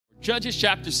Judges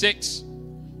chapter 6,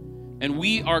 and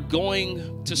we are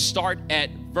going to start at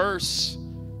verse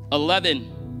 11.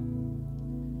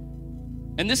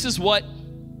 And this is what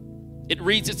it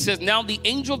reads. It says, "Now the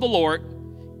angel of the Lord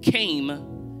came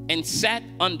and sat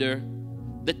under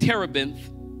the terebinth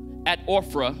at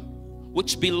Ophrah,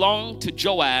 which belonged to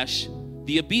Joash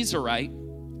the Abiezrite,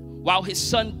 while his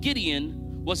son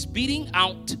Gideon was beating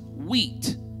out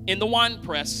wheat in the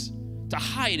winepress to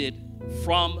hide it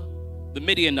from the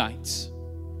Midianites."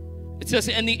 It says,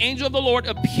 "And the angel of the Lord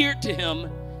appeared to him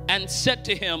and said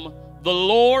to him, 'The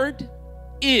Lord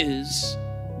is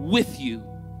with you,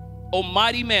 O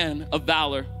mighty man of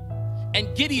valor.'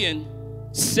 And Gideon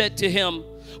said to him,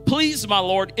 'Please, my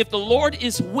Lord, if the Lord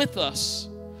is with us,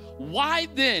 why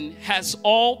then has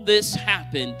all this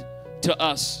happened to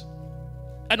us?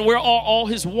 And where are all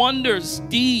his wonders,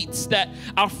 deeds that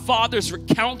our fathers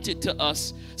recounted to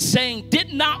us, saying,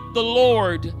 did not the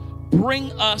Lord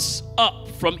bring us up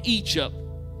from Egypt?'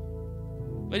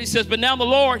 But he says, 'But now the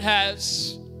Lord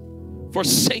has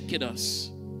forsaken us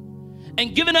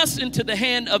and given us into the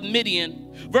hand of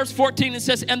Midian.' Verse 14, it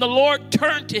says, 'And the Lord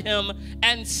turned to him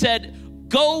and said,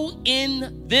 go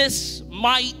in this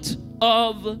might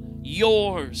of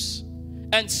yours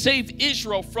and save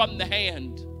Israel from the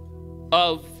hand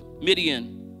of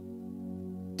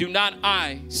Midian. Do not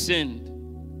I send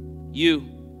you?'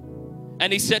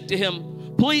 And he said to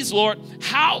him, 'Please, Lord,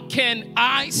 how can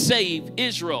I save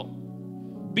Israel?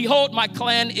 Behold, my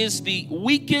clan is the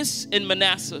weakest in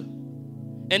Manasseh,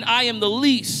 and I am the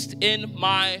least in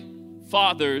my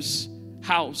father's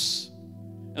house.'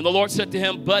 And the Lord said to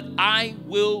him, 'But I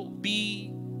will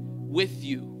be with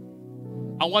you.'"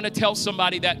 I want to tell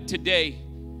somebody that today,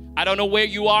 I don't know where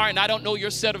you are and I don't know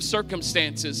your set of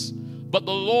circumstances, but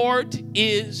the Lord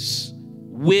is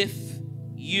with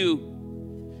you.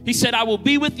 He said, "I will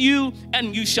be with you,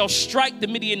 and you shall strike the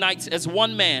Midianites as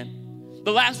one man."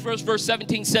 The last verse, verse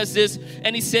 17 says this,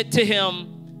 "And he said to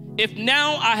him, if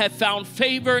now I have found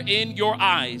favor in your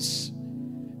eyes,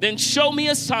 then show me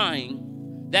a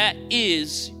sign that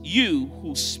is you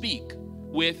who speak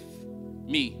with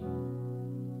me."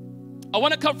 I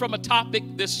want to come from a topic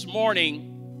this morning.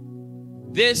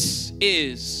 This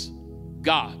is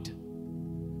God.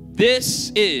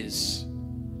 This is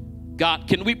God.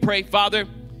 Can we pray? Father,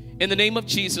 in the name of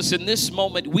Jesus, in this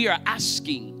moment, we are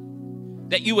asking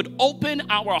that you would open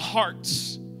our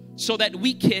hearts so that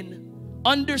we can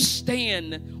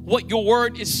understand what your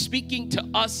word is speaking to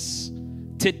us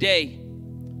today.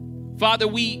 Father,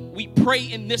 we pray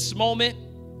in this moment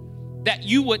that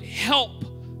you would help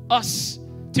us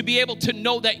to be able to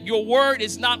know that your word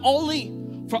is not only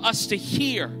for us to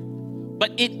hear,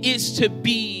 but it is to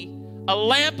be a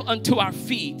lamp unto our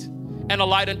feet and a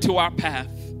light unto our path.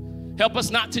 Help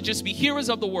us not to just be hearers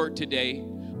of the word today,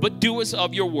 but doers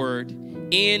of your word.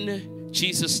 In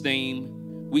Jesus'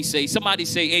 name we say. Somebody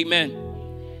say amen.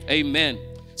 Amen.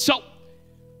 So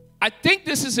I think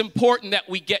this is important that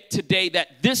we get today,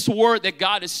 that this word that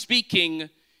God is speaking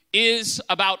is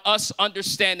about us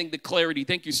understanding the clarity.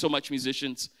 Thank you so much,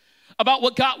 musicians. About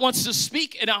what God wants to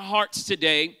speak in our hearts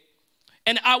today.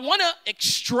 And I want to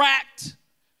extract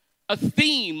a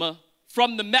theme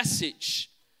from the message.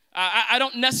 I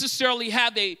don't necessarily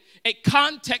have a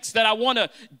context that I want to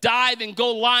dive and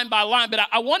go line by line, but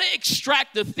I want to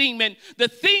extract the theme. And the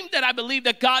theme that I believe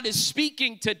that God is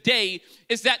speaking today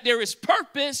is that there is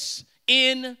purpose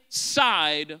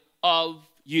inside of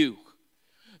you.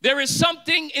 There is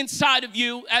something inside of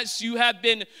you, as you have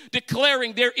been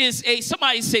declaring. There is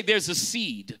somebody say there's a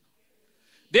seed.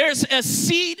 There's a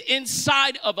seed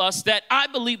inside of us that I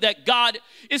believe that God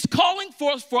is calling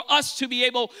for us to be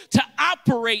able to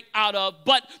operate out of.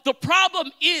 But the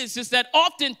problem is that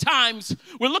oftentimes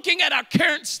we're looking at our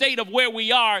current state of where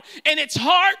we are, and it's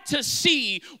hard to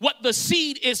see what the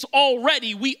seed is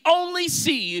already. We only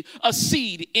see a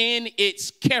seed in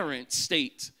its current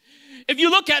state. If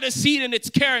you look at a seed in its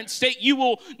current state, you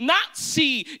will not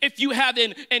see, if you have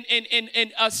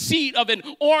a seed of an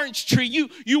orange tree,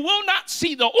 you will not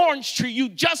see the orange tree, you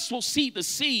just will see the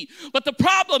seed. But the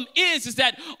problem is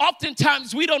that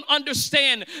oftentimes we don't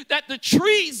understand that the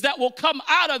trees that will come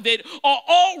out of it are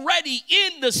already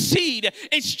in the seed.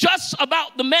 It's just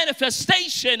about the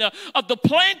manifestation of the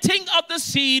planting of the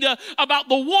seed, about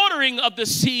the watering of the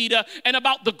seed, and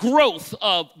about the growth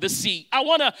of the seed. I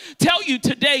want to tell you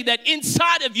today that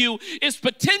inside of you is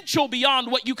potential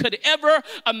beyond what you could ever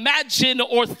imagine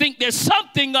or think. There's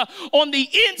something on the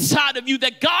inside of you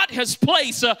that God has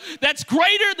placed that's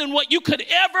greater than what you could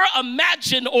ever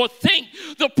imagine or think.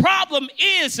 The problem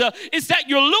is that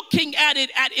you're looking at it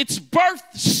at its birth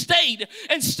state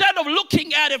instead of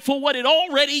looking at it for what it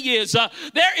already is.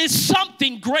 There is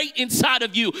something great inside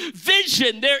of you.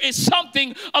 Vision. There is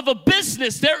something of a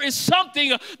business. There is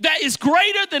something that is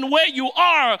greater than where you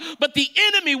are. But the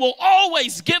enemy will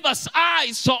always give us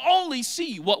eyes to only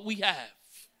see what we have.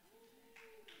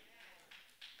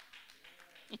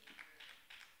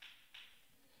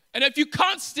 And if you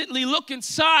constantly look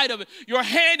inside of your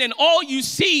hand and all you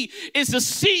see is a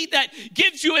seed that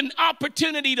gives you an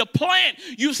opportunity to plant,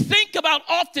 you think about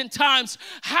oftentimes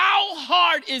how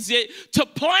hard is it to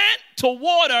plant, to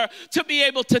water, to be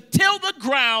able to till the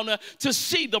ground, to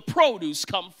see the produce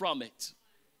come from it.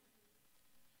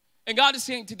 And God is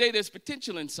saying today there's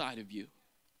potential inside of you.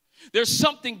 There's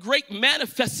something great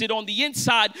manifested on the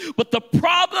inside, but the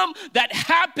problem that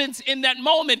happens in that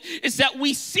moment is that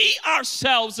we see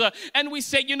ourselves and we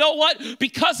say, you know what?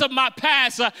 Because of my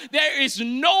past, there is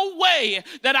no way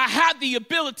that I have the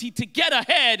ability to get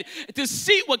ahead, to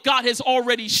see what God has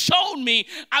already shown me.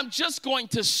 I'm just going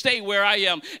to stay where I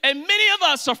am. And many of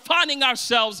us are finding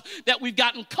ourselves that we've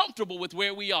gotten comfortable with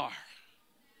where we are.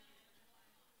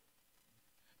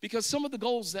 Because some of the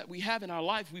goals that we have in our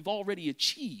life, we've already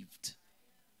achieved.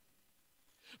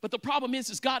 But the problem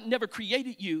is God never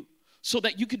created you so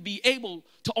that you could be able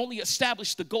to only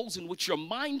establish the goals in which your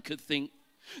mind could think.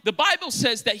 The Bible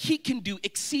says that he can do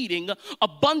exceeding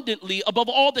abundantly above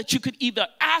all that you could either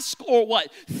ask or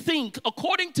what? Think,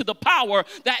 according to the power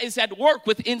that is at work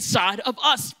within inside of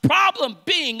us. Problem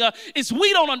being is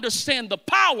we don't understand the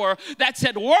power that's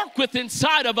at work within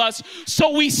inside of us,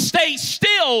 so we stay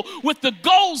still with the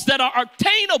goals that are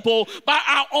attainable by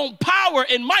our own power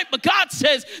and might. But God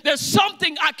says there's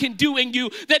something I can do in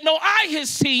you that no eye has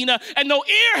seen and no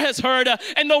ear has heard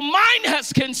and no mind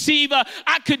has conceived.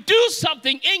 I could do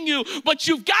something in you, but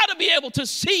you've got to be able to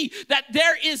see that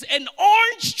there is an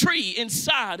orange tree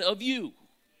inside of you.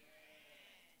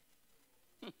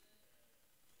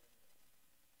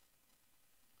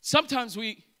 Sometimes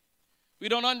we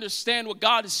don't understand what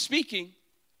God is speaking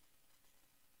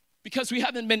because we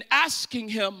haven't been asking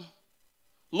him,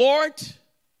 Lord,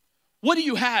 what do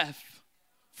you have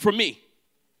for me?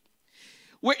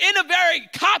 We're in a very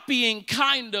copying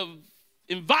kind of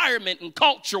environment and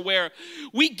culture where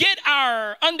we get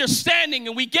our understanding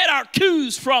and we get our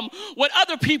cues from what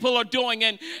other people are doing,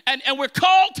 and we're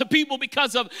called to people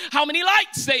because of how many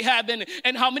likes they have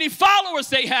and how many followers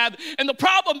they have. And the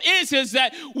problem is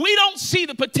that we don't see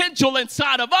the potential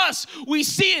inside of us. We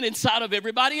see it inside of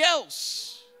everybody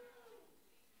else.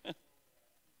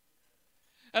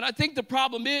 And I think the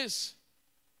problem is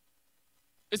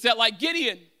that like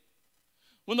Gideon,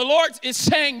 when the Lord is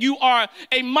saying you are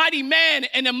a mighty man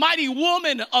and a mighty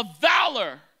woman of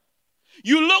valor,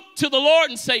 you look to the Lord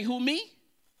and say, who, me?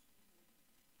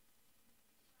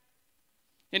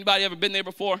 Anybody ever been there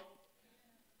before?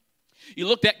 You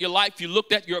looked at your life, you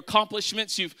looked at your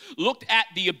accomplishments, you've looked at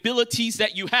the abilities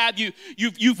that you have,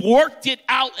 you've worked it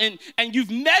out and you've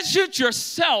measured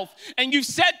yourself and you've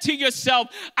said to yourself,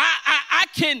 I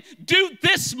can do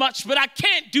this much, but I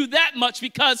can't do that much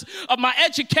because of my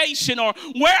education or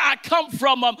where I come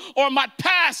from or my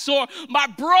past or my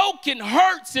broken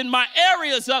hurts in my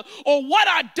areas or what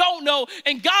I don't know.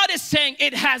 And God is saying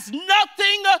it has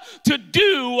nothing to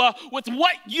do with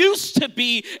what used to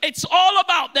be. It's all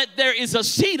about that there is a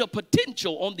seed of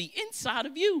potential on the inside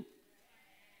of you.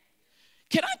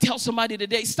 Can I tell somebody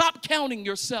today, stop counting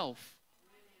yourself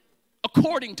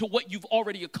according to what you've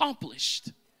already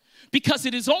accomplished, because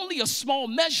it is only a small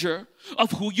measure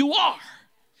of who you are.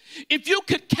 If you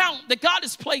could count that God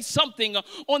has placed something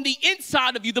on the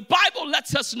inside of you, the Bible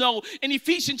lets us know in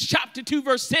Ephesians chapter 2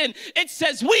 verse 10, it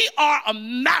says we are a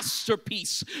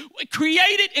masterpiece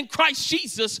created in Christ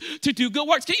Jesus to do good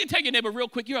works. Can you tell your neighbor real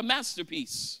quick, you're a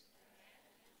masterpiece.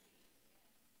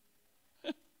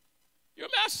 You're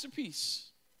a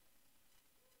masterpiece.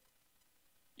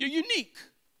 You're unique.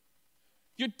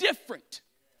 You're different.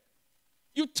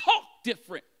 You talk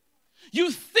different.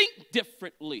 You think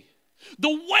differently. The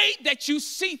way that you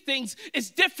see things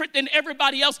is different than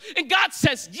everybody else. And God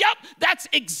says, yep, that's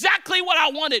exactly what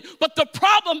I wanted. But the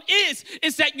problem is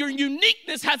that your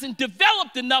uniqueness hasn't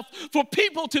developed enough for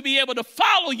people to be able to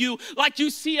follow you like you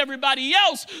see everybody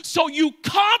else. So you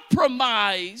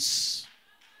compromise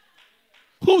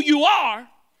who you are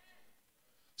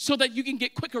so that you can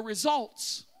get quicker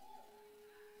results,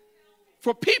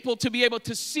 for people to be able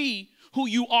to see who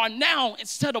you are now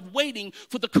instead of waiting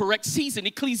for the correct season.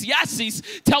 Ecclesiastes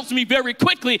tells me very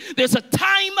quickly there's a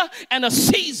time and a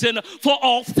season for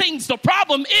all things. The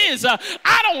problem is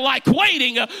I don't like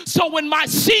waiting. So when my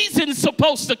season is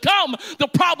supposed to come, the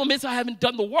problem is I haven't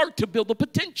done the work to build the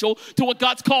potential to what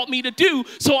God's called me to do.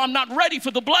 So I'm not ready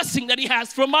for the blessing that he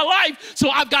has for my life. So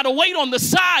I've got to wait on the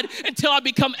side until I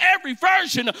become every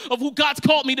version of who God's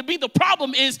called me to be. The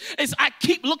problem is I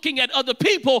keep looking at other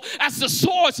people as the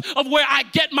source of where I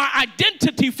get my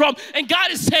identity from. And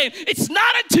God is saying, it's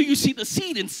not until you see the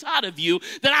seed inside of you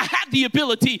that I have the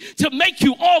ability to make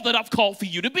you all that I've called for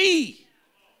you to be.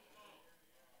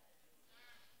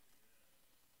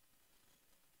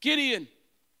 Gideon,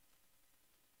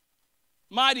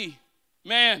 mighty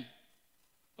man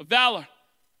of valor.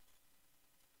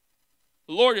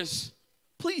 The Lord is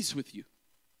pleased with you.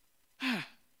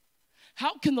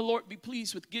 How can the Lord be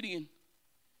pleased with Gideon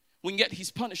when yet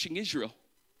he's punishing Israel?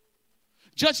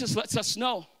 Judges lets us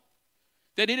know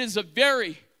that it is a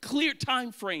very clear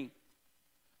time frame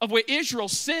of where Israel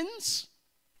sins,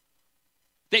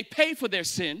 they pay for their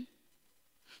sin,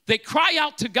 they cry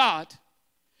out to God,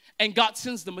 and God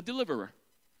sends them a deliverer.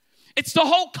 It's the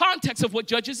whole context of what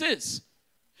Judges is.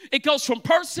 It goes from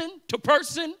person to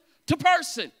person to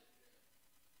person.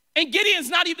 And Gideon's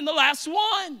not even the last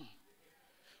one.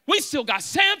 We still got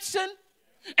Samson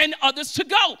and others to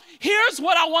go. Here's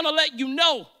what I want to let you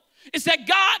know, is that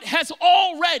God has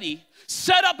already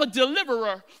set up a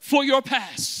deliverer for your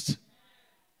past.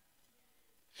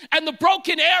 And the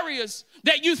broken areas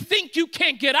that you think you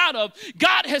can't get out of,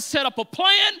 God has set up a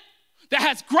plan that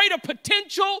has greater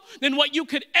potential than what you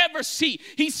could ever see.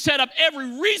 He set up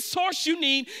every resource you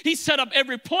need. He set up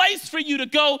every place for you to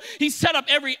go. He set up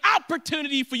every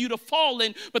opportunity for you to fall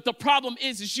in. But the problem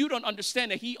is you don't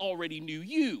understand that he already knew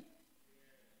you.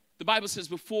 The Bible says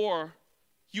before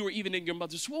you were even in your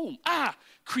mother's womb.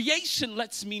 Creation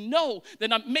lets me know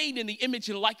that I'm made in the image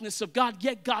and likeness of God,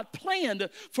 yet God planned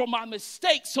for my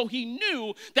mistakes. So he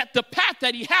knew that the path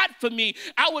that he had for me,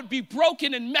 I would be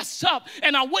broken and messed up,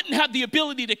 and I wouldn't have the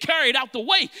ability to carry it out the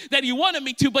way that he wanted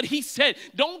me to. But he said,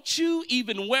 don't you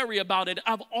even worry about it.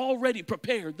 I've already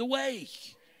prepared the way.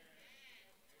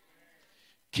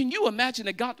 Can you imagine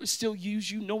that God would still use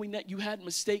you knowing that you had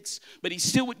mistakes, but he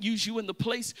still would use you in the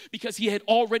place because he had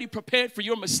already prepared for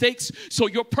your mistakes, so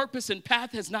your purpose and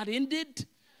path has not ended?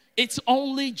 It's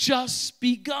only just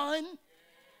begun.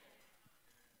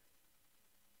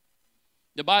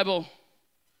 The Bible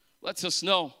lets us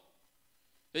know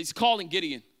that he's calling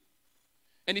Gideon.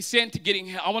 And he's saying to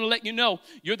Gideon, I want to let you know,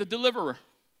 you're the deliverer.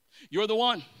 You're the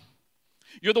one.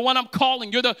 You're the one I'm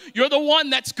calling. You're the one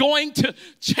that's going to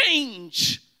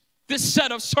change this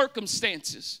set of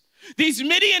circumstances. These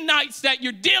Midianites that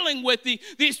you're dealing with,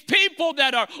 these people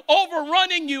that are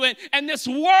overrunning you, and this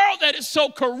world that is so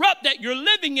corrupt that you're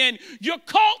living in, you're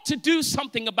called to do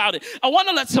something about it. I want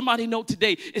to let somebody know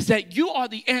today is that you are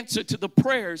the answer to the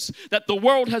prayers that the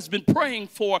world has been praying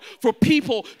for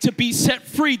people to be set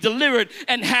free, delivered,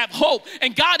 and have hope.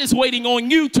 And God is waiting on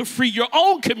you to free your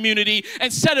own community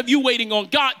instead of you waiting on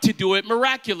God to do it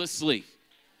miraculously.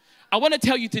 I want to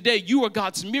tell you today, you are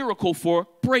God's miracle for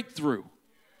breakthrough.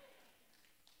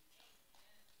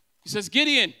 He says,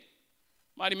 Gideon,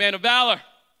 mighty man of valor,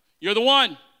 you're the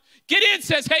one. Gideon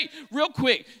says, hey, real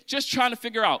quick, just trying to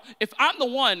figure out, if I'm the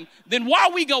one, then why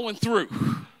are we going through?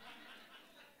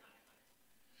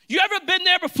 You ever been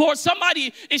there before?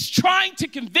 Somebody is trying to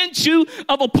convince you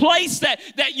of a place that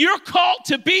you're called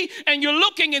to be, and you're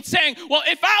looking and saying, well,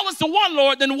 if I was the one,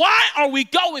 Lord, then why are we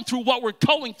going through what we're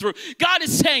going through? God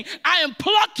is saying, I am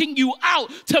plucking you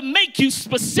out to make you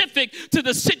specific to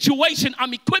the situation.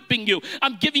 I'm equipping you.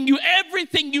 I'm giving you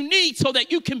everything you need so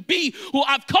that you can be who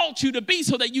I've called you to be,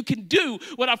 so that you can do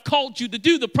what I've called you to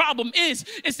do. The problem is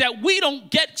that we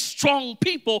don't get strong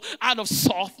people out of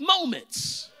soft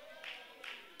moments.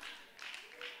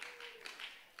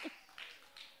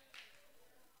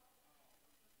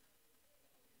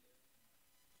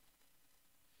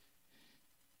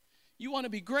 You want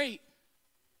to be great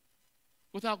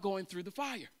without going through the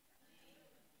fire.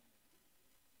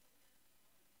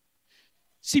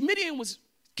 See, Gideon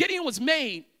was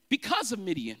made because of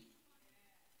Midian.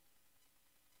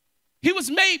 He was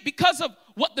made because of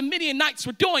what the Midianites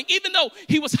were doing. Even though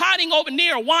he was hiding over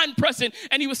near a wine press and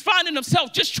he was finding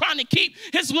himself just trying to keep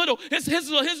his little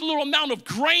amount of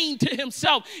grain to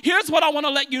himself. Here's what I want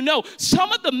to let you know.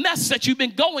 Some of the mess that you've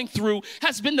been going through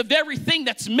has been the very thing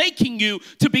that's making you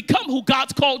to become who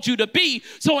God's called you to be.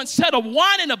 So instead of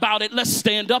whining about it, let's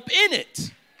stand up in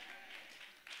it.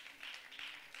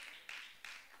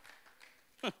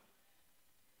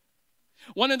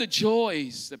 One of the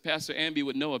joys that Pastor Amby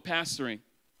would know of pastoring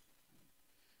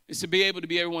is to be able to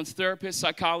be everyone's therapist,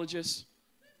 psychologist,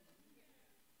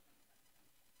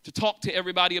 to talk to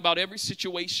everybody about every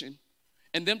situation,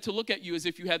 and them to look at you as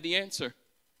if you had the answer.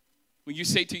 When you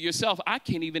say to yourself, I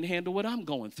can't even handle what I'm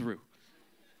going through.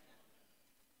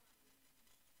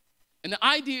 And the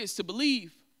idea is to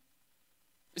believe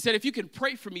is that if you can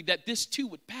pray for me, that this too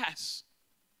would pass.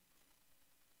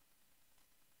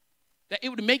 That it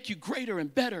would make you greater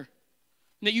and better.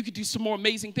 And that you could do some more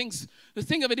amazing things. The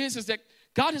thing of it is that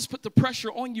God has put the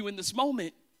pressure on you in this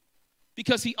moment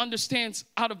because he understands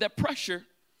out of that pressure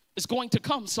is going to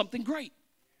come something great.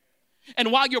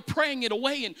 And while you're praying it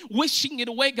away and wishing it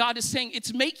away, God is saying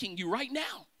it's making you right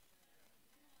now.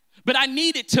 But I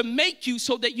need it to make you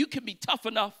so that you can be tough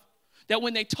enough that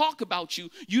when they talk about you,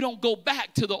 you don't go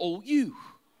back to the old you.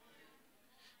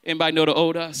 Anybody know the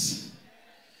old us?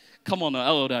 Come on, the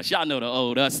old us. Y'all know the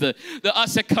old us. The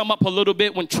us that come up a little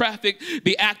bit when traffic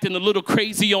be acting a little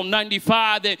crazy on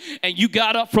 95 and you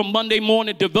got up from Monday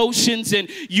morning devotions and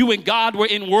you and God were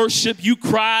in worship. You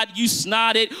cried, you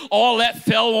snotted, all that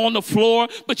fell on the floor,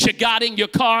 but you got in your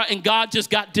car and God just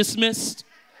got dismissed.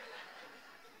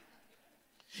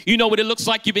 You know what it looks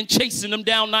like? You've been chasing them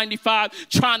down 95,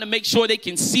 trying to make sure they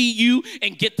can see you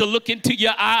and get the look into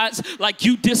your eyes like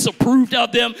you disapproved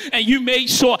of them. And you made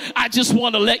sure, I just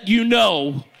want to let you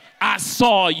know I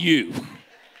saw you.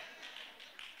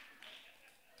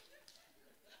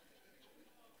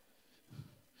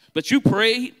 But you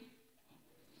prayed,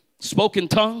 spoke in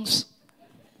tongues,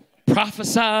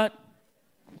 prophesied.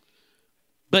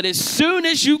 But as soon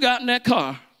as you got in that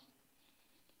car,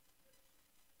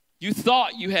 you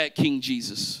thought you had King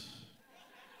Jesus,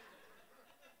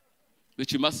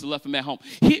 but you must have left him at home.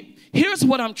 Here's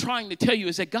what I'm trying to tell you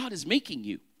is that God is making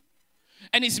you.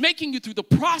 And he's making you through the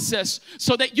process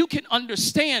so that you can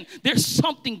understand there's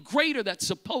something greater that's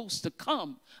supposed to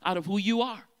come out of who you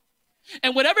are.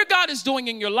 And whatever God is doing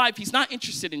in your life, he's not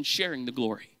interested in sharing the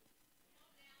glory.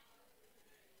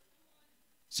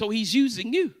 So he's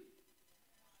using you.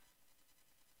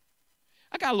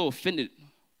 I got a little offended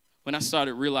when I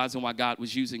started realizing why God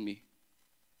was using me.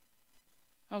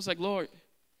 I was like, Lord,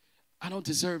 I don't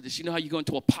deserve this. You know how you go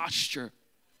into a posture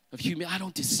of humility? I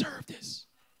don't deserve this.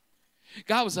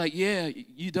 God was like, yeah,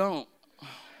 you don't.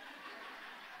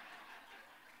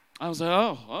 I was like,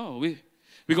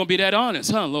 we're going to be that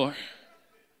honest, huh, Lord?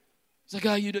 He's like,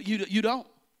 God, you don't.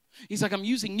 He's like, I'm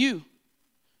using you.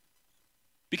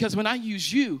 Because when I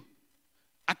use you,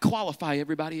 I qualify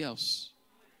everybody else.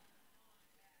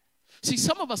 See,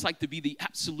 some of us like to be the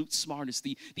absolute smartest,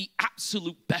 the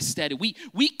absolute best at it.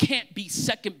 We can't be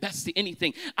second best to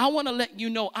anything. I want to let you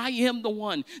know I am the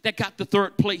one that got the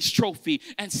third place trophy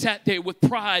and sat there with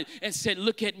pride and said,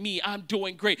 look at me, I'm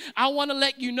doing great. I want to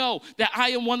let you know that I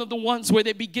am one of the ones where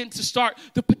they begin to start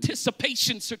the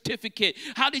participation certificate.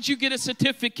 How did you get a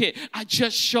certificate? I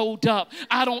just showed up.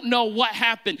 I don't know what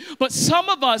happened. But some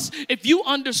of us, if you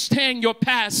understand your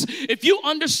past, if you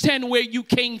understand where you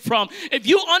came from, if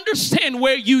you understand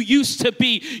where you used to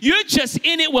be, you're just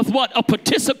in it with what? A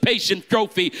participation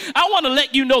trophy. I want to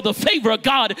let you know the favor of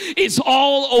God is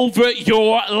all over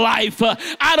your life.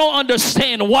 I don't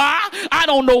understand why. I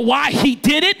don't know why he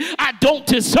did it. I don't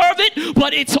deserve it,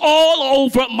 but it's all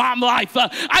over my life.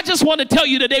 I just want to tell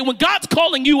you today, when God's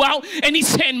calling you out and he's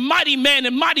saying mighty man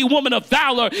and mighty woman of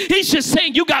valor, he's just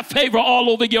saying you got favor all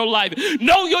over your life.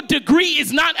 No, your degree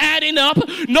is not adding up.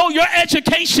 No, your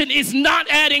education is not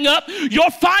adding up. Your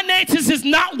finances is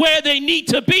not where they need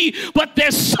to be, but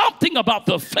there's something about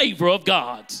the favor of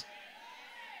God.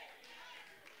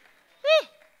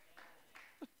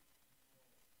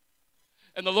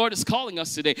 And the Lord is calling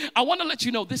us today. I want to let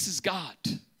you know this is God.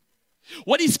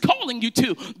 What he's calling you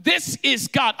to, this is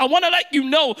God. I want to let you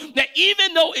know that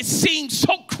even though it seems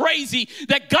so crazy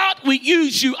that God will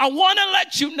use you, I want to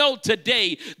let you know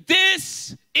today,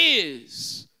 this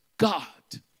is God.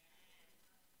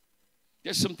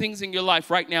 There's some things in your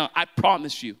life right now, I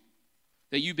promise you,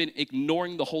 that you've been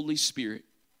ignoring the Holy Spirit.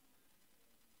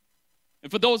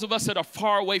 And for those of us that are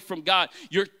far away from God,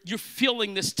 you're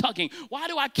feeling this tugging. Why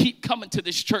do I keep coming to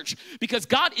this church? Because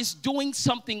God is doing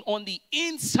something on the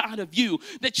inside of you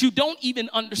that you don't even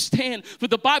understand. For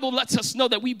the Bible lets us know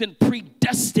that we've been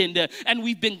predestined and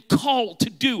we've been called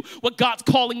to do what God's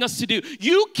calling us to do.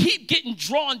 You keep getting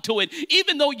drawn to it,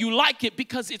 even though you like it,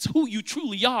 because it's who you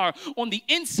truly are on the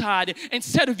inside.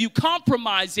 Instead of you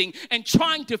compromising and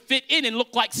trying to fit in and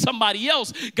look like somebody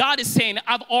else, God is saying,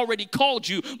 I've already called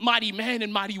you mighty man man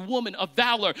and mighty woman of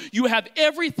valor. You have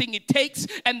everything it takes,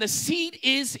 and the seed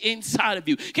is inside of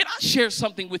you. Can I share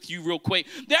something with you real quick?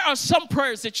 There are some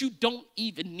prayers that you don't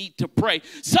even need to pray.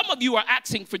 Some of you are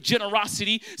asking for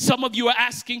generosity. Some of you are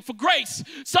asking for grace.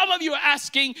 Some of you are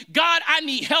asking, God, I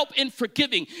need help in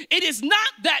forgiving. It is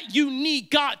not that you need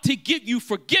God to give you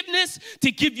forgiveness,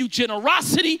 to give you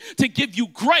generosity, to give you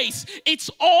grace. It's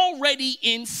already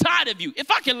inside of you.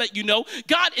 If I can let you know,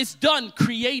 God is done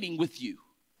creating with you.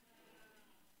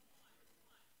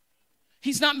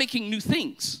 He's not making new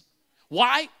things.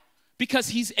 Why? Because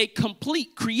he's a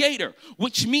complete creator,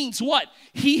 which means what?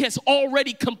 He has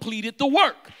already completed the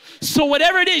work. So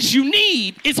whatever it is you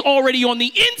need is already on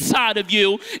the inside of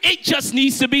you. It just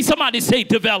needs to be, somebody say,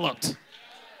 developed.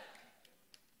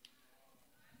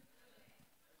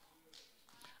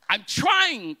 I'm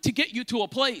trying to get you to a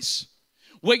place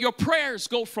where your prayers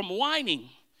go from whining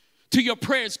to your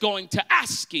prayers going to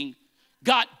asking,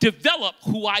 God, develop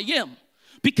who I am.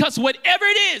 Because whatever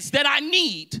it is that I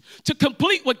need to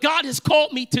complete what God has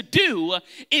called me to do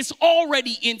is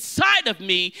already inside of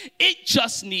me. It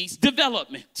just needs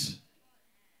development.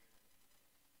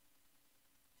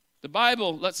 The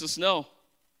Bible lets us know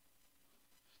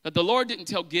that the Lord didn't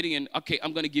tell Gideon, okay,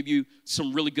 I'm going to give you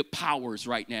some really good powers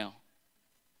right now.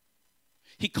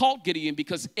 He called Gideon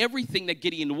because everything that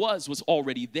Gideon was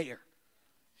already there.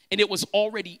 And it was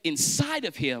already inside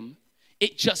of him.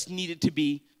 It just needed to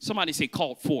be, somebody say,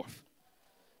 called forth.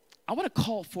 I want to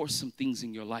call forth some things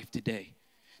in your life today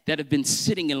that have been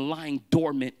sitting and lying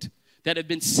dormant, that have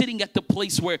been sitting at the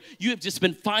place where you have just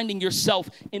been finding yourself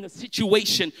in a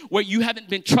situation where you haven't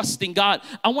been trusting God.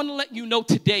 I want to let you know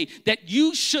today that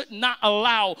you should not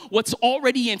allow what's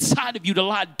already inside of you to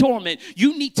lie dormant.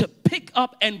 You need to pick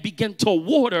up and begin to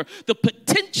water the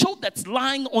potential that's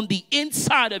lying on the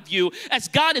inside of you, as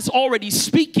God is already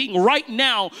speaking right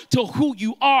now to who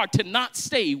you are, to not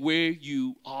stay where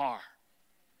you are.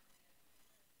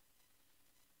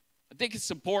 I think it's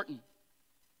important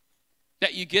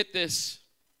that you get this,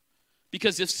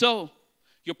 because if so,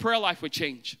 your prayer life would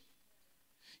change.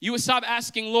 You would stop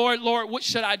asking, Lord, what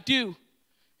should I do?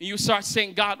 And you would start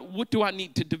saying, God, what do I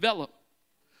need to develop?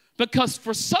 Because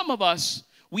for some of us,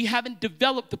 we haven't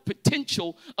developed the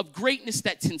potential of greatness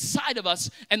that's inside of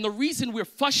us. And the reason we're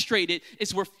frustrated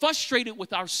is we're frustrated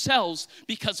with ourselves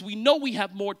because we know we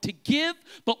have more to give,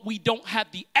 but we don't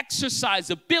have the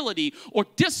exercise ability or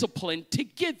discipline to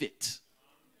give it.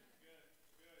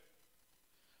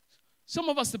 Some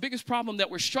of us, the biggest problem that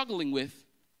we're struggling with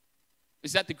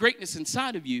is that the greatness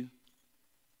inside of you,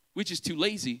 we're just too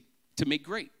lazy to make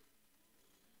great.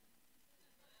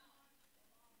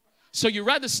 So you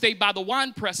rather stay by the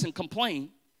wine press and complain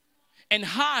and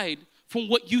hide from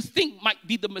what you think might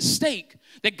be the mistake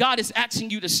that God is asking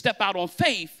you to step out on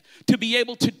faith to be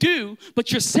able to do.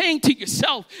 But you're saying to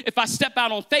yourself, if I step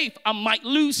out on faith, I might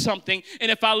lose something.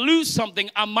 And if I lose something,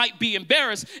 I might be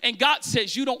embarrassed. And God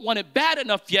says you don't want it bad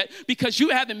enough yet because you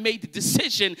haven't made the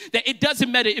decision that it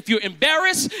doesn't matter if you're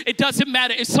embarrassed. It doesn't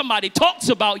matter if somebody talks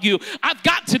about you. I've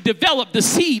got to develop the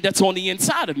seed that's on the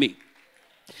inside of me.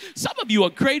 Some of you are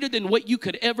greater than what you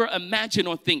could ever imagine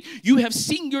or think. You have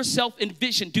seen yourself in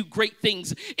vision do great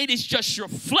things. It is just your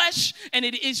flesh and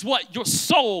it is what? Your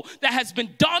soul that has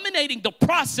been dominating the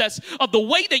process of the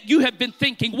way that you have been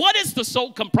thinking. What is the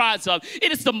soul comprised of?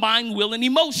 It is the mind, will, and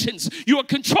emotions. You are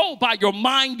controlled by your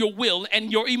mind, your will,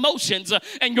 and your emotions,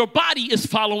 and your body is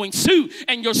following suit,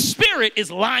 and your spirit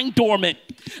is lying dormant.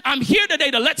 I'm here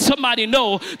today to let somebody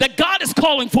know that God is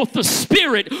calling forth the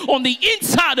spirit on the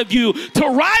inside of you to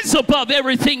rise above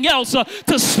everything else,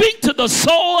 to speak to the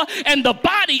soul and the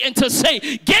body and to say,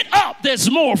 get up, there's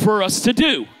more for us to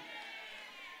do.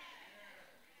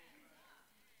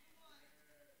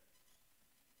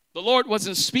 The Lord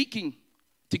wasn't speaking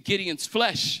to Gideon's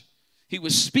flesh. He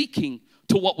was speaking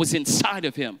to what was inside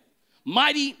of him.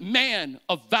 Mighty man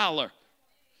of valor.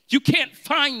 You can't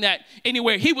find that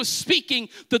anywhere. He was speaking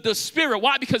to the spirit.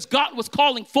 Why? Because God was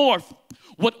calling forth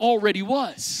what already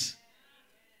was.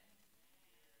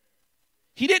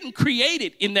 He didn't create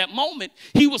it in that moment.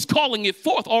 He was calling it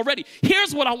forth already.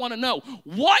 Here's what I want to know.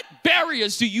 What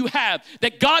barriers do you have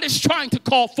that God is trying to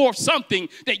call forth something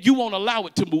that you won't allow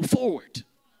it to move forward?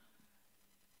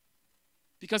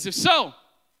 Because if so,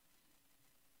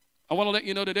 I want to let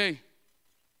you know today,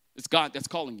 it's God that's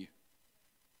calling you.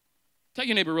 Tell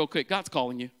your neighbor real quick, God's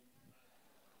calling you.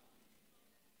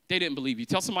 They didn't believe you.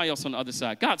 Tell somebody else on the other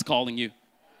side, God's calling you.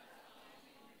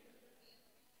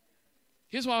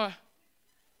 Here's why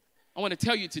I want to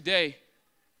tell you today,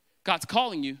 God's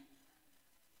calling you.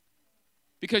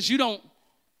 Because you don't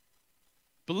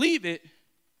believe it.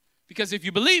 Because if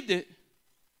you believed it,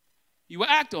 you would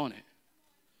act on it.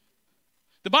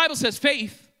 The Bible says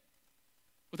faith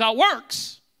without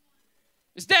works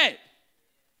is dead.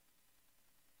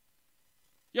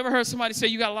 You ever heard somebody say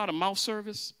you got a lot of mouth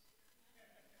service?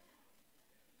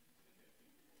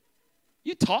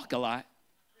 You talk a lot,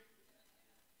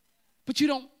 but you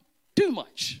don't do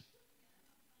much.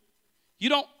 You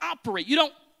don't operate. You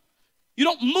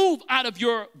don't move out of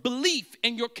your belief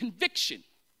and your conviction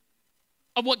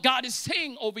of what God is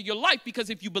saying over your life, because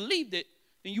if you believed it,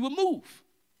 then you would move.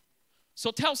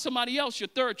 So tell somebody else your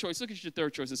third choice. Look at your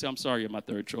third choice and say, I'm sorry, you're my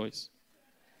third choice.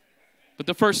 But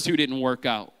the first two didn't work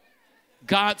out.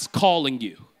 God's calling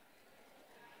you.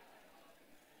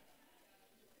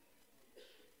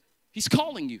 He's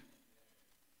calling you.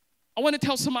 I want to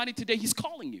tell somebody today, he's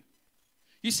calling you.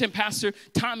 You said, Pastor,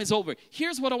 time is over.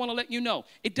 Here's what I want to let you know.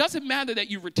 It doesn't matter that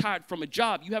you retired from a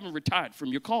job. You haven't retired from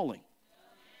your calling.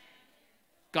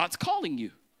 God's calling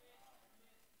you.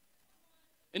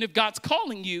 And if God's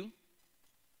calling you,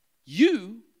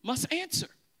 you must answer.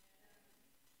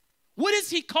 What is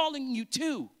he calling you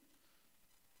to?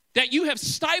 That you have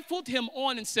stifled him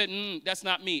on and said, that's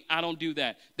not me. I don't do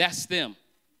that. That's them.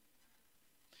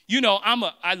 You know,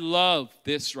 I love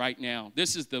this right now.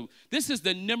 This is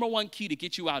the number one key to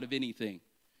get you out of anything.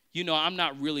 You know, I'm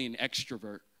not really an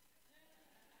extrovert.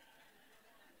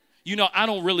 You know, I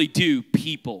don't really do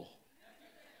people.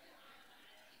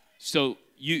 So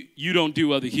you don't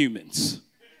do other humans.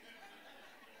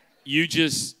 You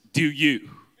just do you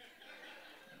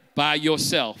by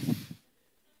yourself.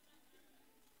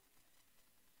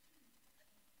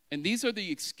 And these are the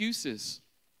excuses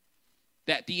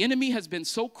that the enemy has been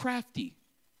so crafty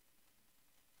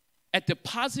at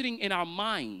depositing in our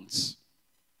minds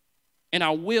and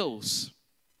our wills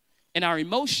and our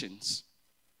emotions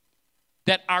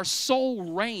that our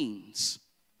soul reigns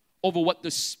over what the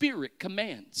Spirit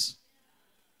commands.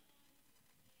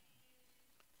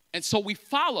 And so we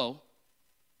follow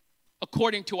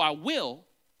according to our will,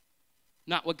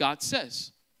 not what God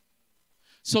says.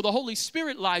 So the Holy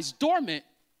Spirit lies dormant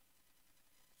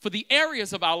for the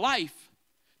areas of our life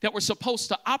that we're supposed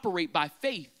to operate by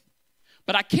faith.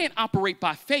 But I can't operate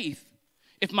by faith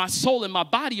if my soul and my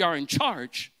body are in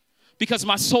charge, because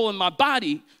my soul and my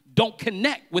body don't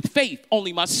connect with faith.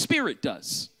 Only my spirit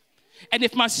does. And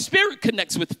if my spirit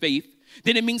connects with faith,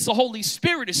 then it means the Holy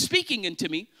Spirit is speaking into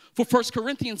me. For 1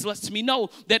 Corinthians lets me know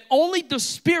that only the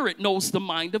Spirit knows the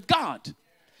mind of God.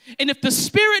 And if the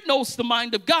Spirit knows the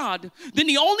mind of God, then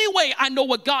the only way I know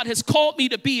what God has called me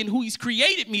to be and who he's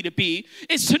created me to be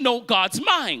is to know God's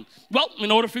mind. Well,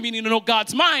 in order for me to know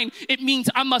God's mind, it means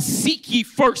I must seek ye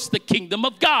first the kingdom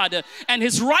of God and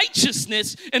his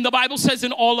righteousness. And the Bible says,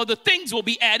 and all other things will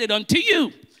be added unto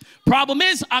you. Problem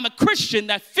is, I'm a Christian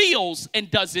that feels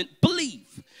and doesn't believe.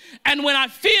 And when I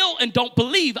feel and don't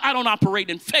believe, I don't operate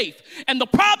in faith. And the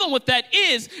problem with that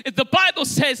is the Bible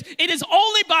says it is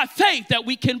only by faith that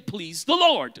we can please the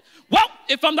Lord. Well,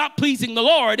 if I'm not pleasing the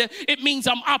Lord, it means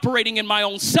I'm operating in my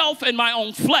own self and my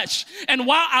own flesh. And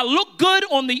while I look good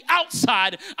on the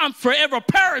outside, I'm forever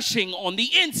perishing on the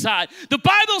inside. The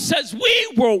Bible says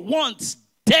we were once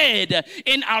dead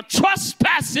in our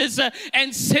trespasses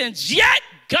and sins, yet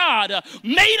God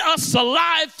made us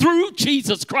alive through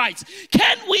Jesus Christ.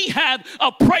 Can we have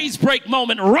a praise break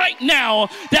moment right now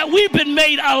that we've been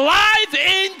made alive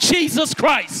in Jesus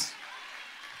Christ?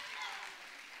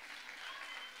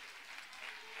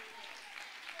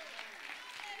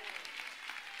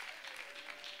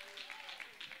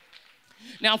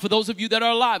 Now, for those of you that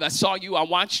are alive, I saw you, I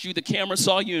watched you, the camera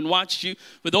saw you and watched you.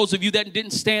 For those of you that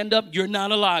didn't stand up, you're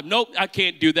not alive. Nope, I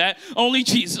can't do that. Only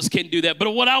Jesus can do that. But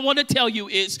what I want to tell you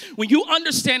is when you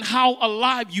understand how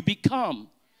alive you become,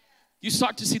 you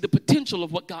start to see the potential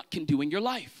of what God can do in your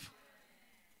life.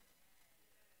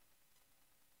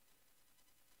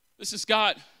 This is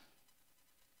God.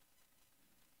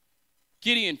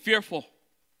 Gideon, fearful,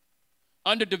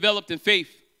 underdeveloped in faith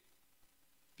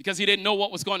because he didn't know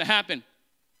what was going to happen.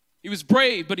 He was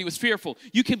brave, but he was fearful.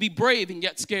 You can be brave and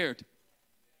yet scared.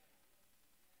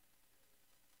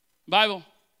 The Bible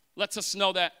lets us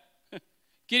know that.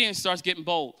 Gideon starts getting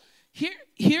bold.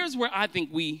 Here's where I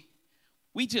think we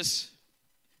just,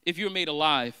 if you're made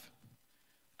alive,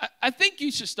 I think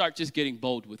you should start just getting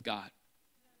bold with God.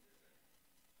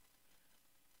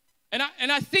 And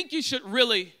I think you should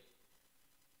really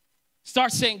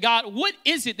start saying, God, what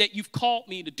is it that you've called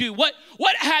me to do? What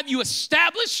have you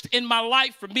established in my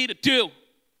life for me to do?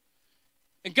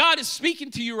 And God is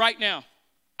speaking to you right now.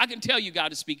 I can tell you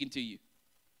God is speaking to you.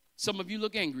 Some of you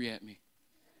look angry at me.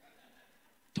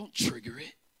 Don't trigger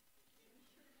it.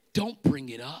 Don't bring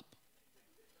it up.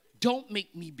 Don't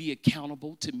make me be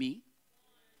accountable to me.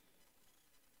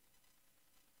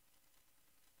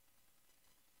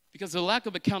 Because the lack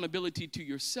of accountability to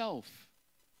yourself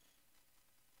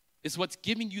is what's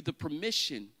giving you the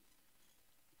permission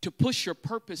to push your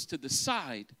purpose to the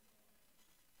side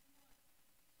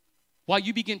while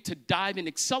you begin to dive and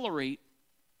accelerate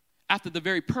after the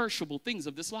very perishable things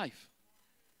of this life.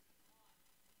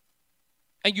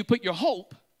 And you put your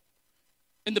hope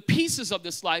in the pieces of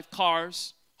this life,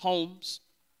 cars, homes,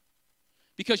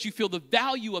 because you feel the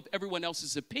value of everyone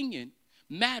else's opinion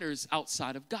matters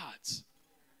outside of God's.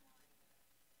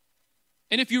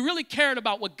 And if you really cared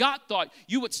about what God thought,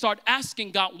 you would start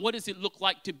asking God, what does it look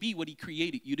like to be what he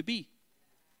created you to be?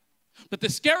 But the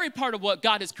scary part of what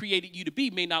God has created you to be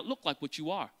may not look like what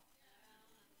you are.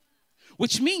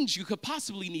 Which means you could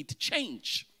possibly need to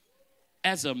change,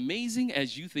 as amazing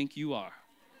as you think you are.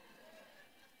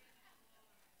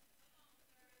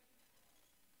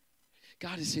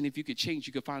 God is saying if you could change,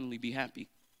 you could finally be happy.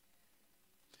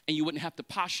 And you wouldn't have to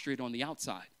posture it on the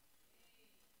outside.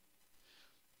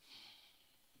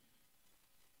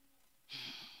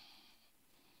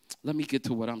 Let me get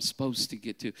to what I'm supposed to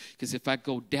get to. Because if I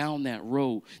go down that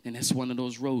road, then that's one of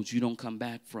those roads you don't come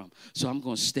back from. So I'm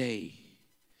going to stay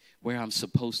where I'm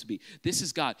supposed to be. This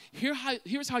is God.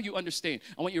 Here's how you understand.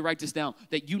 I want you to write this down,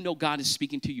 that you know God is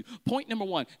speaking to you. Point number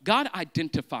one, God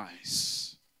identifies.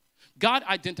 God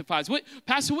identifies.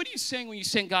 Pastor, what are you saying when you're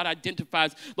saying God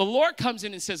identifies? The Lord comes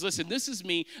in and says, listen, this is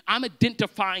me. I'm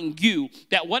identifying you,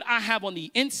 that what I have on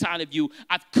the inside of you,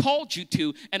 I've called you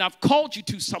to, and I've called you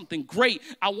to something great.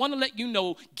 I want to let you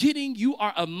know, Gideon, you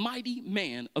are a mighty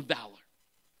man of valor.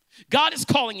 God is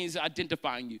calling you, he's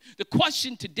identifying you. The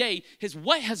question today is,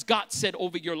 what has God said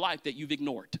over your life that you've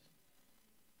ignored?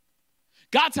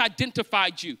 God's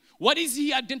identified you. What has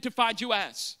he identified you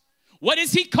as? What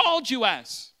has he called you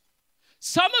as?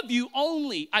 Some of you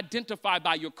only identify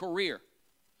by your career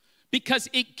because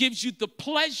it gives you the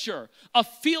pleasure of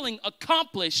feeling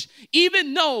accomplished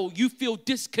even though you feel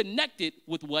disconnected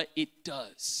with what it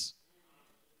does.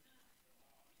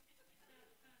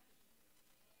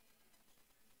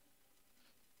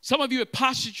 Some of you have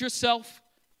postured yourself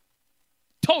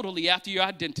totally after your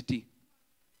identity.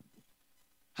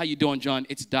 How you doing, John?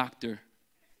 It's Dr.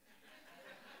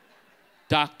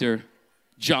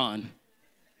 John.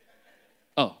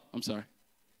 Oh, I'm sorry.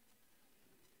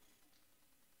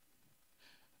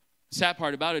 Sad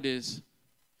part about it is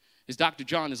Dr.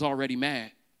 John is already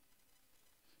mad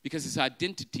because his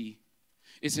identity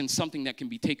is in something that can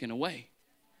be taken away.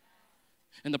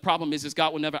 And the problem is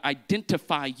God will never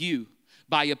identify you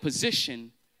by a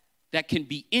position that can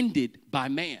be ended by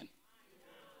man.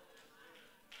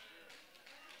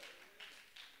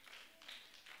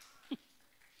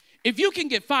 If you can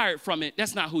get fired from it,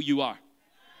 that's not who you are.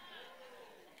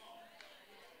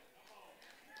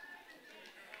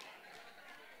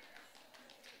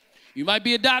 You might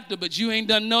be a doctor, but you ain't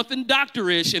done nothing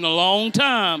doctorish in a long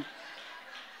time.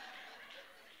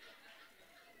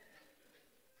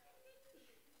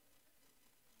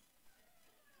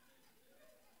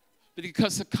 But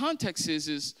because the context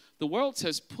is the world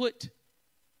says put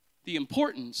the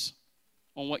importance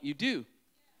on what you do.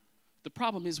 The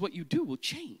problem is what you do will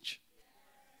change.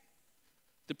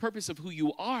 The purpose of who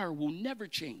you are will never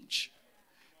change.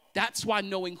 That's why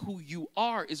knowing who you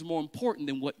are is more important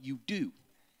than what you do.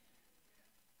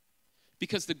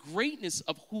 Because the greatness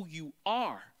of who you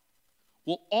are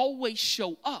will always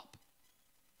show up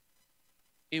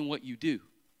in what you do.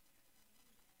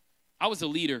 I was a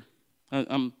leader.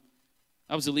 I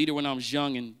was a leader when I was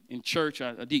young in church.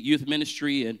 I did youth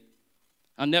ministry, and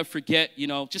I'll never forget,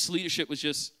 just leadership was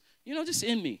just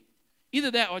in me.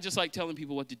 Either that or I just like telling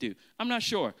people what to do. I'm not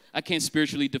sure. I can't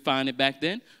spiritually define it back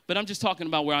then, but I'm just talking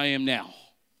about where I am now.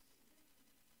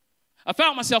 I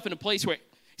found myself in a place where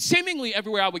seemingly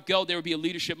everywhere I would go, there would be a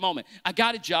leadership moment. I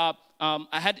got a job.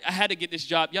 I had to get this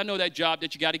job. Y'all know that job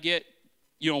that you got to get?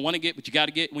 You don't want to get, but you got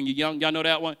to get when you're young. Y'all know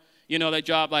that one? You know that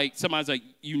job, like somebody's like,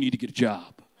 you need to get a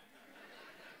job.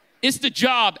 It's the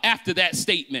job after that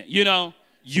statement, you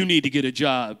need to get a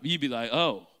job. You'd be like,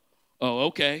 oh,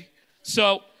 okay.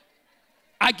 So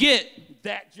I get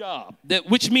that job,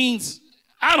 which means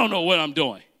I don't know what I'm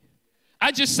doing.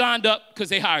 I just signed up because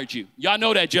they hired you. Y'all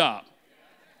know that job.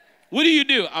 What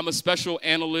do? I'm a special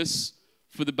analyst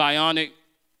for the Bionic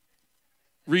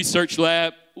Research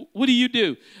Lab. What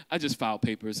do? I just file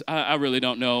papers. I really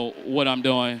don't know what I'm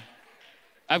doing.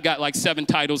 I've got like 7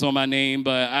 titles on my name,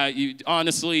 but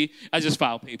honestly, I just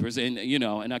file papers and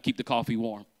I keep the coffee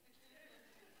warm.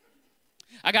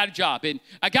 I got a job. And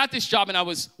I got this job, and I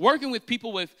was working with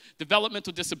people with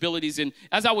developmental disabilities. And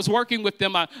as I was working with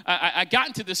them, I got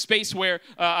into this space where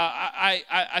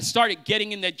I started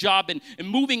getting in that job and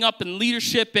moving up in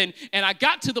leadership. And I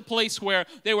got to the place where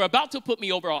they were about to put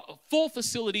me over a full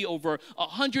facility, over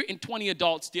 120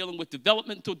 adults dealing with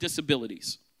developmental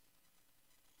disabilities.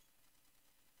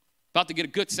 About to get a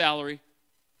good salary.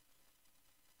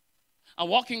 I'm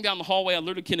walking down the hallway. I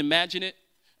literally can imagine it.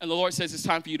 And the Lord says, it's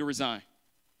time for you to resign.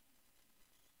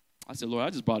 I said, Lord, I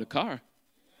just bought a car.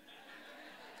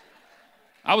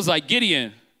 I was like,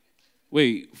 Gideon,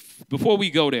 wait, before we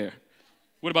go there,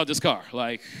 what about this car?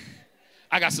 Like,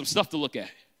 I got some stuff to look at.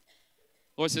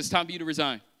 Lord says, it's time for you to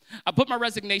resign. I put my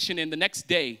resignation in. The next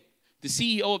day, the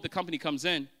CEO of the company comes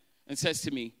in and says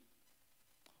to me,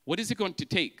 what is it going to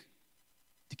take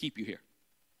to keep you here?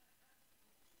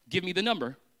 Give me the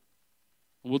number,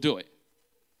 and we'll do it.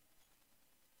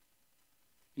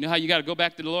 You know how you got to go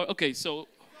back to the Lord? Okay, so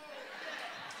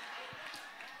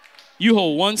you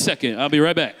hold 1 second. I'll be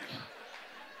right back.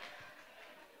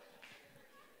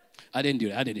 I didn't do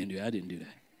that.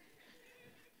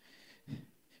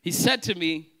 He said to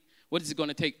me, what is it going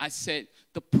to take? I said,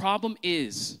 the problem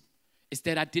is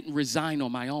that I didn't resign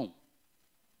on my own.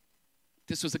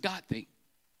 This was a God thing.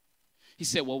 He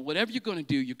said, well, whatever you're going to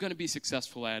do, you're going to be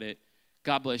successful at it.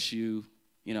 God bless you,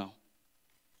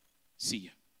 see you.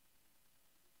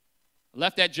 I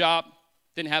left that job,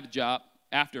 didn't have a job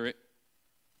after it.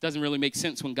 Doesn't really make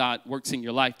sense when God works in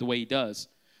your life the way he does.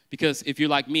 Because if you're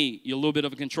like me, you're a little bit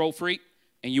of a control freak,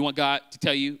 and you want God to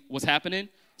tell you what's happening,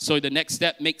 so the next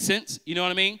step makes sense. You know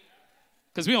what I mean?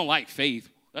 Because we don't like faith.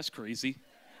 That's crazy.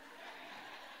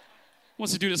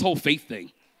 Wants to do this whole faith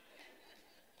thing.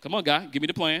 Come on, God, give me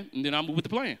the plan, and then I'll move with the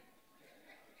plan.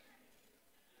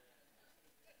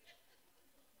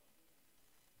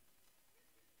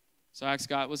 So I asked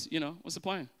God, what's the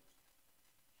plan?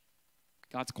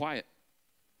 God's quiet.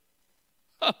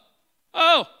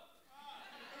 Oh,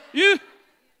 you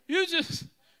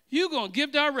gonna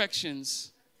give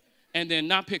directions and then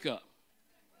not pick up.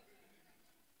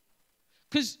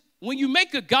 Because when you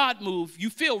make a God move, you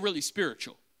feel really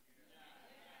spiritual.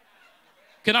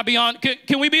 Can I be on?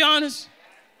 Can we be honest?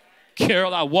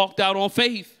 Carol, I walked out on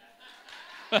faith.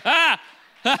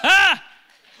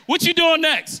 What you doing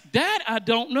next? That I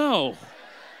don't know.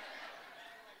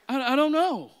 I don't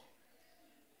know.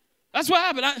 That's what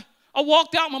happened. I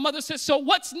walked out. My mother said, so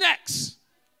what's next?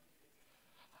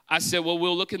 I said, well,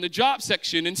 we'll look in the job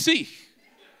section and see.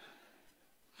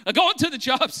 I go into the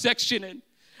job section and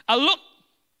I look.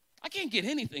 I can't get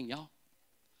anything, y'all.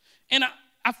 And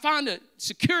I find a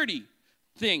security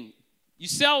thing. You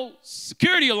sell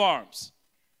security alarms.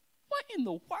 What in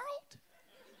the world?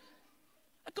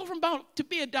 I go from about to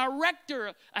be a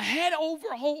director, a head over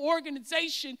a whole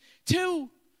organization, to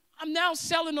I'm now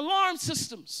selling alarm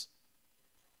systems.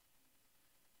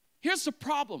 Here's the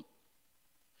problem.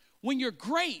 When you're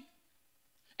great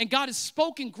and God has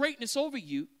spoken greatness over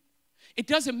you, it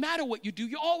doesn't matter what you do,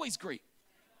 you're always great.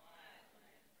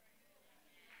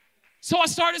 So I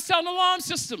started selling alarm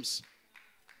systems.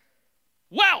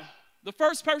 Well, the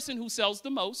first person who sells the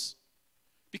most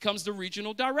becomes the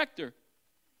regional director.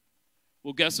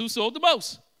 Well, guess who sold the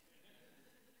most?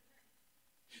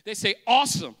 They say,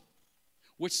 awesome.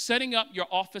 We're setting up your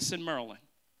office in Maryland.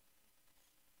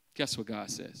 Guess what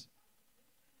God says?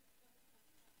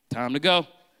 Time to go.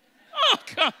 Oh,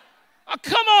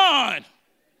 come on.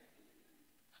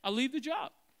 I leave the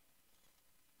job.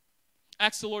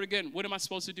 Ask the Lord again, what am I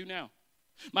supposed to do now?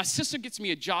 My sister gets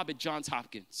me a job at Johns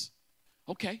Hopkins.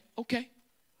 Okay.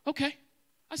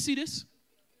 I see this.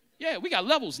 Yeah, we got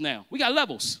levels now. I got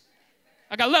levels.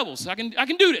 I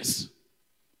can do this.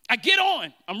 I get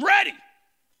on. I'm ready.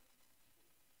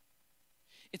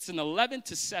 It's an 11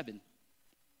 to 7.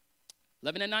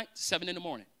 11 at night, 7 in the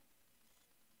morning.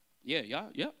 Yeah,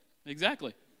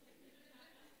 exactly.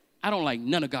 I don't like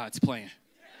none of God's plan.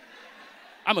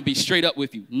 I'm going to be straight up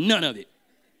with you. None of it.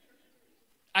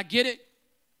 I get it.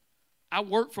 I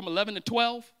work from 11 to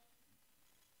 12.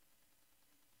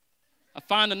 I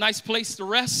find a nice place to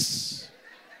rest.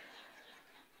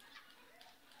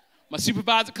 My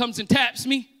supervisor comes and taps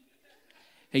me.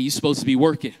 Hey, you're supposed to be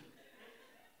working.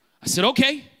 I said,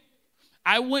 okay.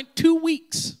 I went 2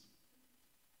 weeks.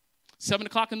 7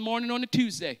 o'clock in the morning on a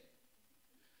Tuesday. I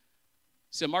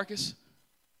said, Marcus,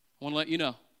 I want to let you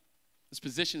know, this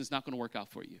position is not going to work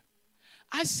out for you.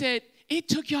 I said, it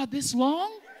took y'all this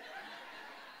long?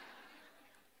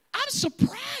 I'm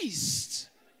surprised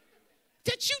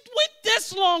that you went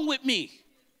this long with me.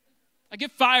 I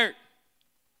get fired.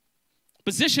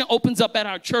 Position opens up at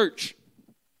our church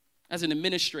as an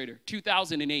administrator,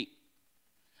 2008.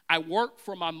 I work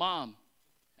for my mom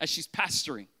as she's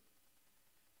pastoring.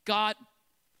 God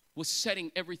was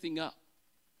setting everything up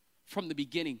from the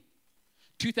beginning.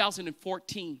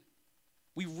 2014,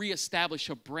 we reestablished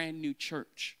a brand new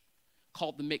church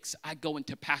called The Mix. I go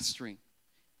into pastoring.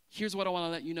 Here's what I want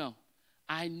to let you know.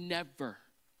 I never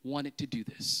wanted to do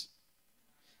this.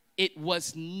 It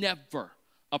was never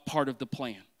a part of the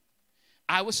plan.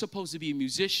 I was supposed to be a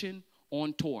musician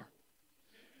on tour.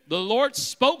 The Lord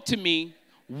spoke to me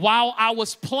while I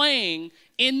was playing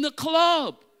in the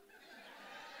club.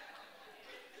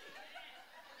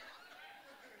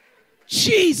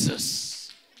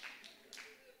 Jesus.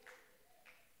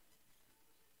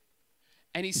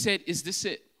 And he said, is this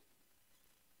it?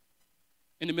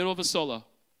 In the middle of a solo.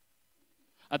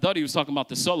 I thought he was talking about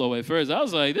the solo at first. I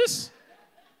was like, this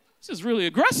is really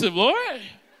aggressive, Lord.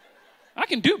 I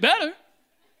can do better.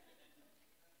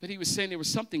 But he was saying there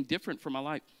was something different for my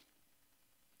life.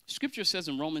 Scripture says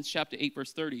in Romans chapter 8,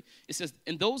 verse 30, it says,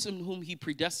 and those in whom he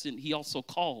predestined, he also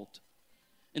called.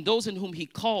 And those in whom he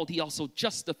called, he also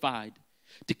justified,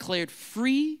 declared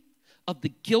free of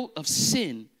the guilt of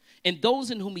sin. And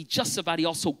those in whom he justified, he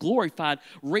also glorified,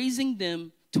 raising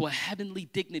them to a heavenly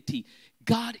dignity.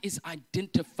 God is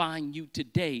identifying you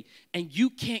today, and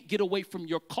you can't get away from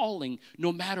your calling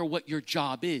no matter what your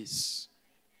job is.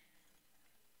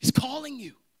 He's calling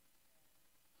you.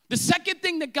 The second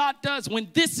thing that God does when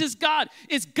this is God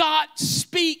is God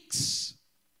speaks.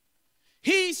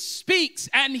 He speaks,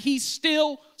 and he's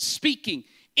still speaking.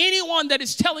 Anyone that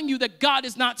is telling you that God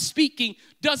is not speaking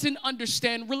doesn't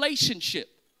understand relationship.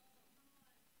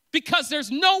 Because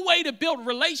there's no way to build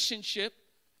relationship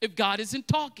if God isn't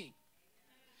talking.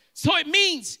 So it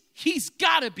means he's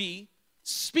got to be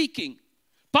speaking.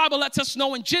 Bible lets us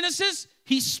know in Genesis,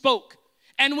 he spoke.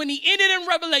 And when he ended in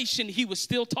Revelation, he was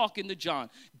still talking to John.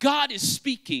 God is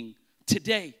speaking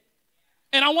today.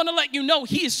 And I want to let you know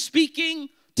he is speaking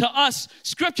to us.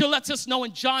 Scripture lets us know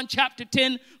in John chapter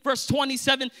 10, verse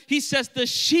 27, he says, the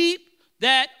sheep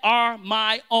that are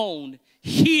my own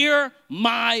hear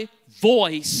my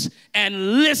voice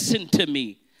and listen to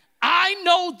me. I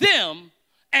know them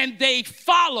and they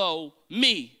follow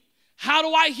me. How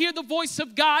do I hear the voice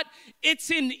of God?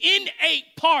 It's an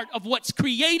innate part of what's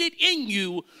created in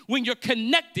you when you're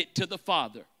connected to the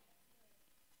Father.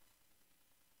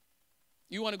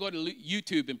 You want to go to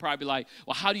YouTube and probably be like,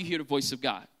 well, how do you hear the voice of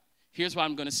God? Here's what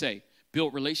I'm going to say.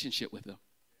 Build relationship with him.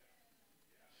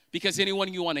 Because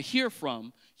anyone you want to hear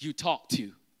from, you talk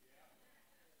to.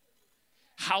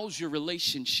 How's your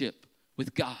relationship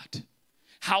with God?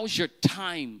 How's your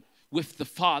time with the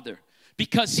Father?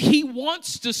 Because he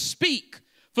wants to speak.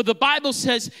 For the Bible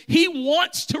says he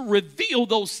wants to reveal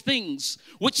those things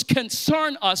which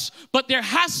concern us, but there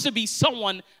has to be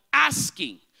someone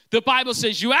asking. The Bible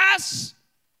says you ask,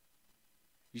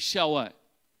 you shall what?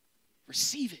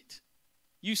 Receive it.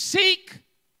 You seek,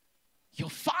 you'll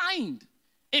find.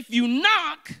 If you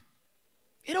knock,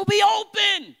 it'll be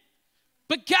open.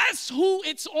 But guess who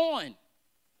it's on?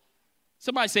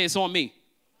 Somebody say it's on me.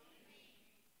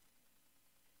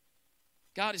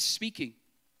 God is speaking.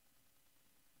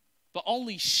 But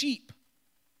only sheep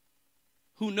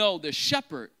who know the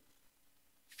shepherd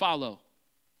follow.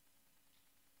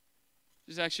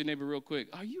 Just ask your neighbor real quick.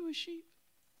 Are you a sheep?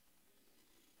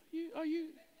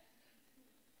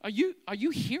 Are you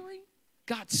hearing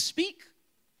God speak?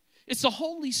 It's the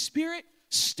Holy Spirit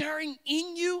stirring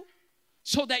in you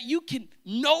so that you can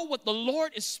know what the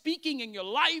Lord is speaking in your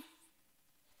life.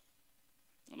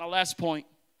 And our last point,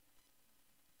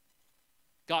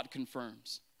 God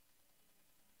confirms.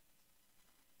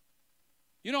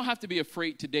 You don't have to be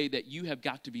afraid today that you have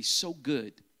got to be so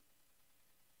good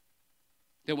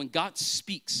that when God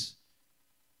speaks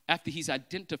after he's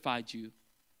identified you,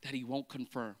 that he won't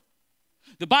confirm.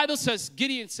 The Bible says,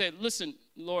 Gideon said, listen,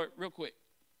 Lord, real quick,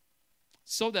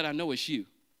 so that I know it's you.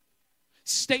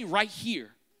 Stay right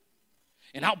here,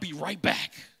 and I'll be right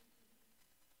back.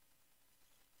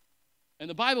 And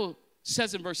the Bible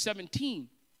says in verse 17,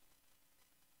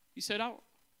 he said, I'll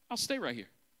stay right here.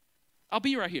 I'll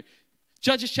be right here.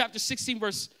 Judges chapter 16,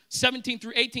 verse 17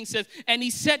 through 18 says, and he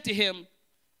said to him,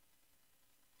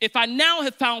 if I now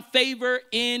have found favor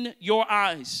in your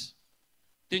eyes,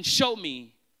 then show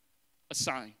me a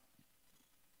sign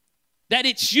that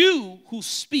it's you who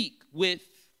speak with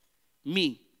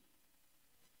me.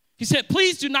 He said,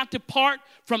 please do not depart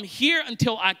from here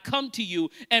until I come to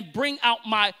you and bring out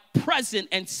my present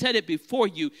and set it before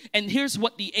you. And here's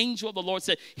what the angel of the Lord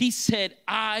said. He said,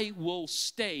 I will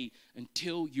stay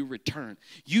until you return.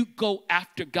 You go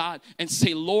after God and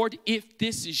say, Lord, if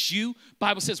this is you,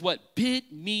 Bible says what?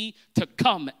 Bid me to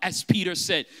come, as Peter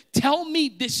said. Tell me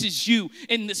this is you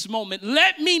in this moment.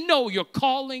 Let me know you're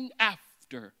calling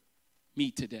after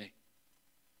me today.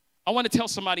 I want to tell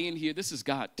somebody in here, this is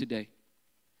God today.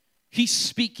 He's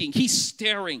speaking, he's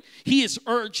staring, he is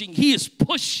urging, he is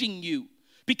pushing you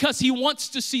because he wants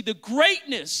to see the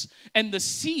greatness and the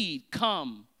seed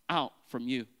come out from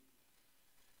you.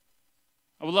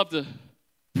 I would love to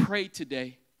pray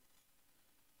today,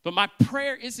 but my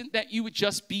prayer isn't that you would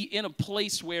just be in a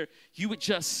place where you would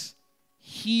just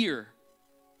hear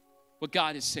what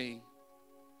God is saying.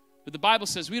 But the Bible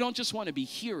says we don't just want to be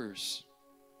hearers,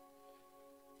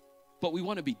 but we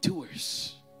want to be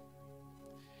doers.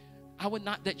 I would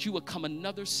not that you would come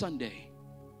another Sunday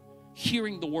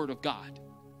hearing the word of God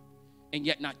and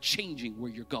yet not changing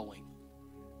where you're going.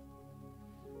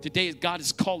 Today, God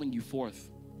is calling you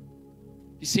forth.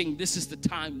 He's saying this is the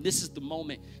time, this is the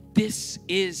moment, this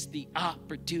is the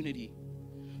opportunity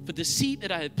for the seed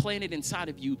that I had planted inside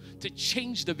of you to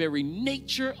change the very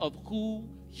nature of who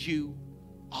you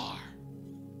are.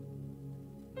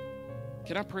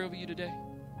 Can I pray over you today?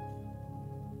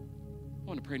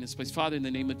 I want to pray in this place. Father, in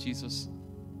the name of Jesus,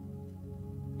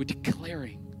 we're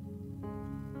declaring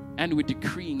and we're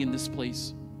decreeing in this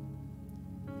place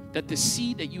that the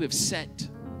seed that you have set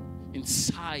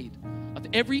inside of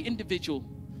every individual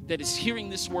that is hearing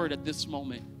this word at this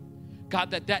moment, God,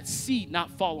 that seed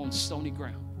not fall on stony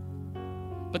ground,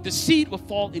 but the seed will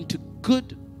fall into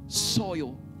good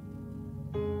soil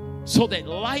so that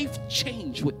life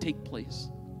change would take place.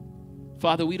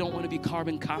 Father, we don't want to be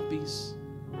carbon copies.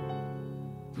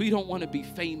 We don't want to be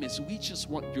famous. We just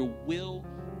want your will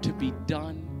to be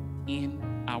done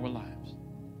in our lives.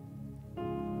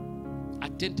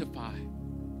 Identify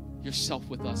yourself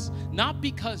with us, not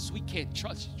because we can't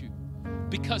trust you,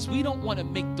 because we don't want to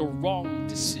make the wrong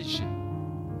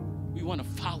decision. We want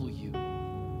to follow you,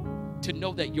 to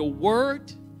know that your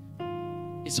word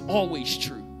is always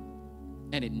true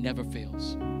and it never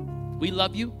fails. We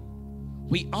love you,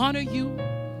 we honor you,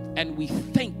 and we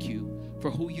thank you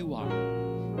for who you are.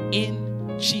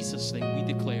 In Jesus' name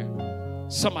we declare.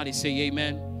 Somebody say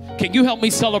amen. Can you help me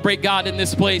celebrate God in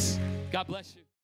this place? God bless you.